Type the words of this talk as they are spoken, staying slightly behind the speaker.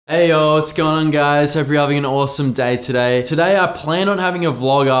Hey yo, what's going on guys? Hope you're having an awesome day today. Today I planned on having a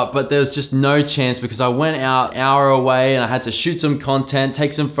vlog up, but there's just no chance because I went out an hour away and I had to shoot some content,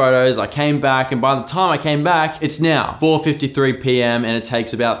 take some photos. I came back and by the time I came back, it's now 4:53 p.m. and it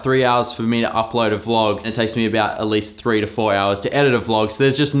takes about 3 hours for me to upload a vlog. And it takes me about at least 3 to 4 hours to edit a vlog. So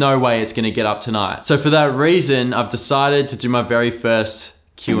there's just no way it's gonna get up tonight. So for that reason, I've decided to do my very first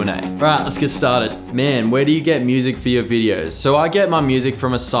Q&A. Right, let's get started. Man, where do you get music for your videos? So I get my music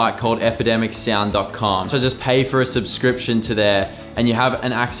from a site called epidemicsound.com. So I just pay for a subscription to there and you have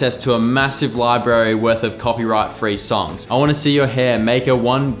an access to a massive library worth of copyright-free songs. I wanna see your hair, make a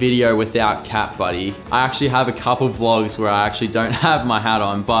one video without cap, buddy. I actually have a couple vlogs where I actually don't have my hat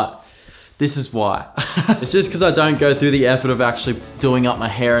on, but this is why. It's just because I don't go through the effort of actually doing up my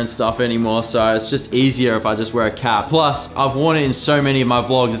hair and stuff anymore, so it's just easier if I just wear a cap. Plus, I've worn it in so many of my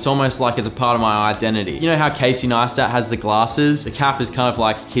vlogs, it's almost like it's a part of my identity. You know how Casey Neistat has the glasses? The cap is kind of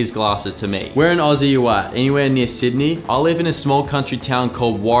like his glasses to me. Where in Aussie are you at? Anywhere near Sydney? I live in a small country town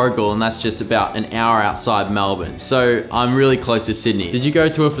called Warragul, and that's just about an hour outside Melbourne. So I'm really close to Sydney. Did you go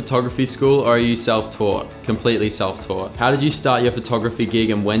to a photography school or are you self-taught? Completely self-taught. How did you start your photography gig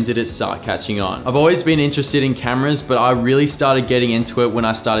and when did it start catching on? I've always been interested in cameras, but I really started getting into it when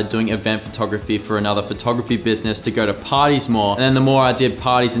I started doing event photography for another photography business to go to parties more. And then the more I did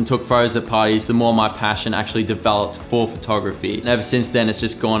parties and took photos at parties, the more my passion actually developed for photography. And ever since then, it's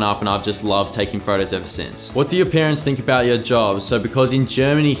just gone up and I've just loved taking photos ever since. What do your parents think about your job? So because in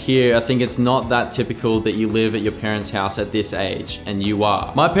Germany here, I think it's not that typical that you live at your parents' house at this age, and you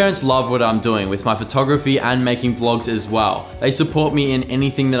are. My parents love what I'm doing with my photography and making vlogs as well. They support me in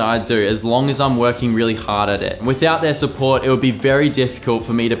anything that I do as long as I'm working really hard at it. Without their support, it would be very difficult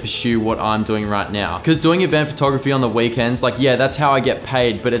for me to pursue what I'm doing right now. Because doing event photography on the weekends, like yeah, that's how I get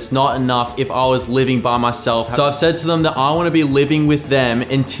paid, but it's not enough if I was living by myself. So I've said to them that I want to be living with them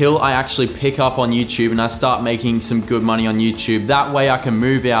until I actually pick up on YouTube and I start making some good money on YouTube. That way I can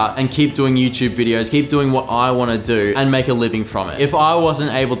move out and keep doing YouTube videos, keep doing what I want to do and make a living from it. If I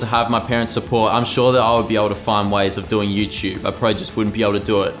wasn't able to have my parents' support, I'm sure that I would be able to find ways of doing YouTube. I probably just wouldn't be able to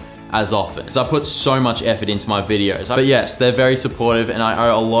do it as often because I put so much effort into my videos. But yes, they're very supportive and I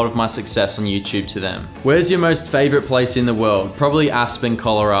owe a lot of my success on YouTube to them. Where's your most favorite place in the world? Probably Aspen,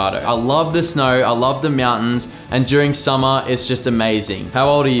 Colorado. I love the snow, I love the mountains, and during summer, it's just amazing. How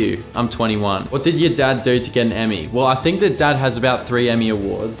old are you? I'm 21. What did your dad do to get an Emmy? Well, I think that dad has about 3 Emmy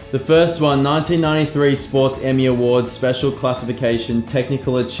awards. The first one, 1993 Sports Emmy Awards, Special Classification,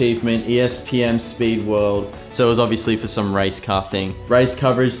 Technical Achievement, ESPN Speed World. So it was obviously for some race car thing. Race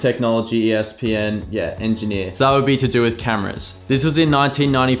coverage, technology, ESPN, yeah, engineer. So that would be to do with cameras. This was in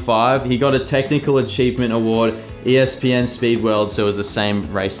 1995. He got a Technical Achievement Award, ESPN Speed World, so it was the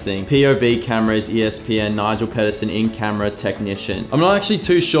same race thing. POV cameras, ESPN, Nigel Pedersen, in-camera technician. I'm not actually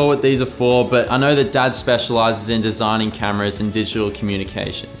too sure what these are for, but I know that dad specializes in designing cameras and digital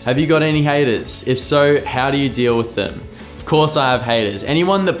communications. Have you got any haters? If so, how do you deal with them? Of course I have haters.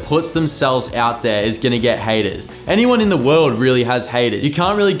 Anyone that puts themselves out there is gonna get haters. Anyone in the world really has haters. You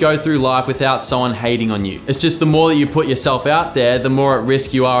can't really go through life without someone hating on you. It's just the more that you put yourself out there, the more at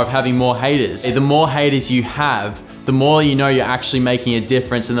risk you are of having more haters. The more haters you have, the more you know you're actually making a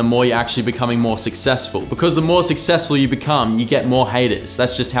difference and the more you're actually becoming more successful. Because the more successful you become, you get more haters.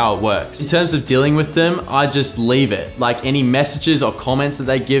 That's just how it works. In terms of dealing with them, I just leave it. Like any messages or comments that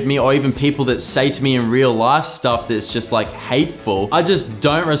they give me, or even people that say to me in real life stuff that's just like hateful, I just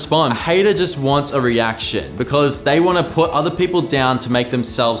don't respond. A hater just wants a reaction because they want to put other people down to make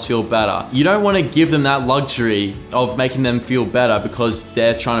themselves feel better. You don't want to give them that luxury of making them feel better because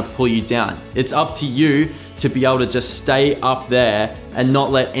they're trying to pull you down. It's up to you to be able to just stay up there and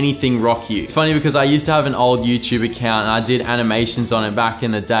not let anything rock you. It's funny because I used to have an old YouTube account and I did animations on it back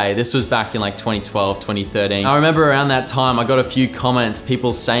in the day. This was back in like 2012, 2013. I remember around that time I got a few comments,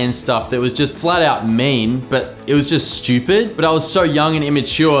 people saying stuff that was just flat out mean, but it was just stupid. But I was so young and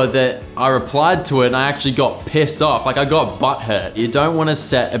immature that I replied to it and I actually got pissed off. Like I got butthurt. You don't want to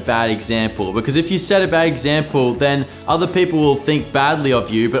set a bad example because if you set a bad example, then other people will think badly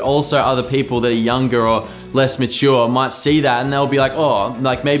of you, but also other people that are younger or less mature might see that and they'll be like, oh,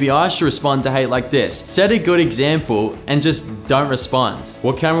 like maybe I should respond to hate like this. Set a good example and just don't respond.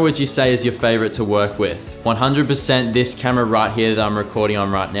 What camera would you say is your favorite to work with? 100% this camera right here that I'm recording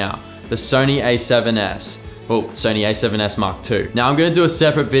on right now. The Sony A7S. Well, Sony A7S Mark II. Now I'm gonna do a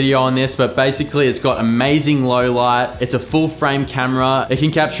separate video on this, but basically it's got amazing low light. It's a full frame camera. It can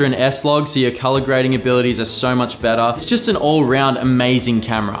capture an S-Log, so your color grading abilities are so much better. It's just an all-round amazing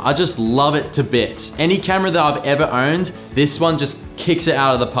camera. I just love it to bits. Any camera that I've ever owned, this one just kicks it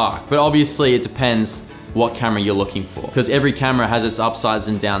out of the park. But obviously it depends what camera you're looking for, because every camera has its upsides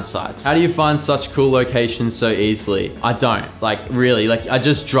and downsides. How do you find such cool locations so easily? I don't, like really, like I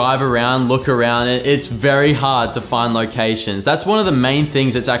just drive around, look around. It's very hard to find locations. That's one of the main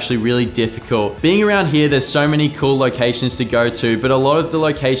things that's actually really difficult. Being around here, there's so many cool locations to go to, but a lot of the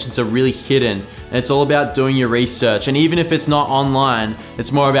locations are really hidden. And it's all about doing your research. And even if it's not online,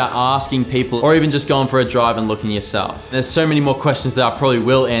 it's more about asking people or even just going for a drive and looking yourself. There's so many more questions that I probably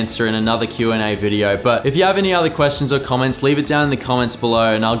will answer in another Q&A video. But if you have any other questions or comments, leave it down in the comments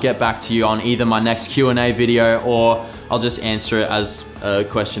below and I'll get back to you on either my next Q&A video or I'll just answer it as a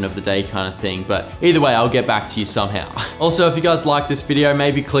question of the day kind of thing. But either way, I'll get back to you somehow. Also, if you guys like this video,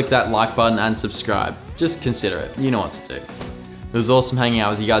 maybe click that like button and subscribe. Just consider it. You know what to do. It was awesome hanging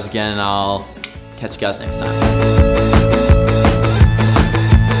out with you guys again, and I'll catch you guys next time.